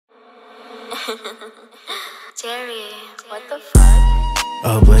Jerry, what the fuck?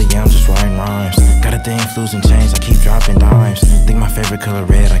 But yeah, I'm just writing rhymes. Got a thing, flus and chains, I keep dropping dimes. Think my favorite color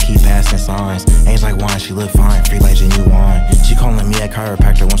red, I keep passing signs. Age like wine, she look fine, free like genuine. She calling me a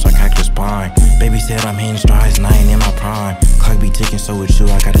chiropractor once I cracked her spine. Baby said I'm hitting strides and I ain't in my prime. Clock be ticking, so with you,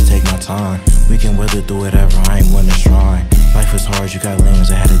 I gotta take my time. We can weather through whatever, I ain't one to shrine. Life was hard, you got lemons,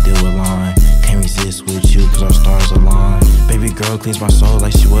 I had to deal with line. Can't resist with you, cause our stars align. Baby girl cleans my soul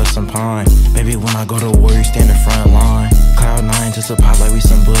like she was some pine. Baby, when I go to war, you stand in front line. Cloud 9 just a pop like we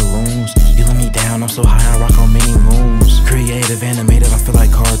some balloons. You let me down, I'm so high, I rock on many moons. Creative, animated, I feel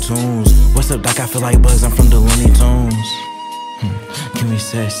like cartoons. What's up, Doc? I feel like Bugs, I'm from the Looney Tunes. Can we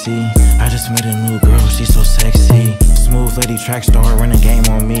sexy? I just met a new girl, she's so sexy. Smooth lady track star, running game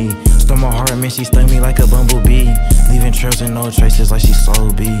on me. Stole my heart, man, she stung me like a bumblebee. Leaving trails and no traces like she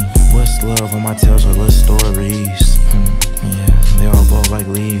slow B. What's love when my tales are little stories? Yeah, they all blow like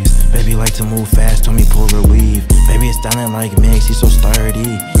leaves. Baby like to move fast, told me pull her weave. Baby it's styling like Meg, she's so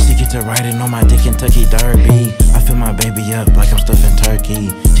sturdy. She get to riding on my dick Kentucky Derby. I fill my baby up like I'm stuffing turkey.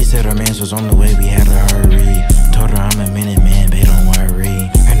 She said her mans was on the way, we had to hurry. Told her I'm a minute man, babe, don't worry.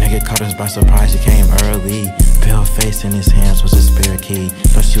 Her nigga caught us by surprise, he came early. Pale face in his hands was a spare key.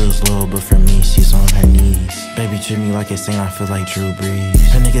 Thought she was loyal, but for me, she's on her knees. Baby treat me like a saint, I feel like Drew Brees.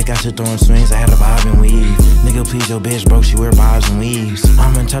 Her nigga got you throwing swings, I had to bob and weave. Nigga please, your bitch broke, she wear bobs and weaves.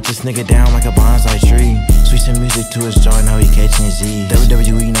 I'ma chop this nigga down like a bonsai tree. Switching music to his jaw, now he catching Z's.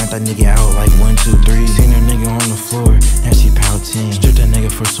 WWE knocked that nigga out like 1, 2, 3. Seen her nigga on the floor, now she pouting. Stripped that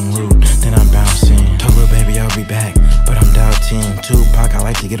nigga for some loot, then I'm bouncing. Told little baby I'll be back, but I'm doubting. Tupac, I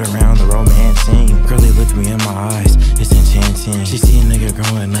like to get around the romancing. Girlie look me in my eyes, it's enchanting. She see a nigga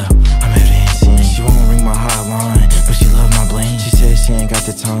growing up, I'm advancing. She won't ring my hotline, but she love my bling. She said she ain't got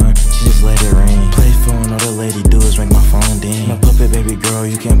the time, she just let it ring. Playful and all the lady do is make my phone ding. My puppet baby girl,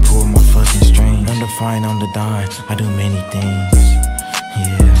 you can pull my fucking string. Undefined, I'm the dime, I do many things.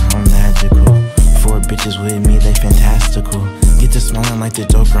 Yeah, I'm magical. 4 bitches with me, they fantastical. Get to smiling like the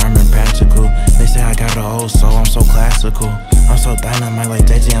Joker, I'm impractical. They say I got a old soul, I'm so classical. I'm so dynamite like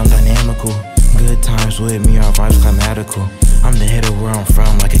JJ, I'm dynamical. Good times with me, our vibes climatical. I'm the head of where I'm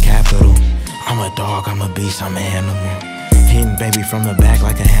from like a capital. I'm a dog, I'm a beast, I'm an animal. Hitting baby from the back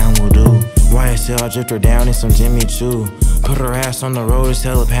like a hound will do. YSL, I drift her down in some Jimmy Choo. Put her ass on the road,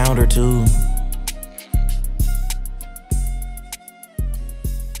 sell a pound or two.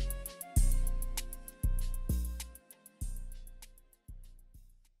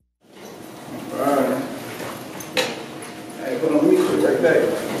 Alright. Hey, hold on, let me switch right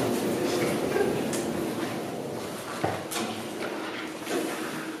back.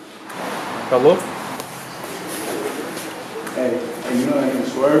 Hello? Hey, you know that nigga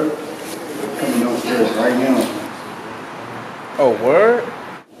Swerve? Coming downstairs right now. Oh, word?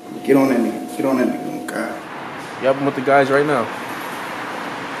 Get on that nigga, oh God. Y'all been with the guys right now.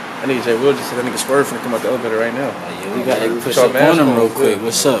 That nigga Jay Will just said that nigga Swerve finna come out the elevator right now. Yeah, we gotta push up on him real quick.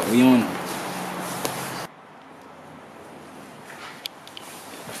 What's up? We on him.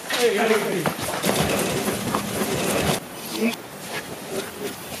 Hey,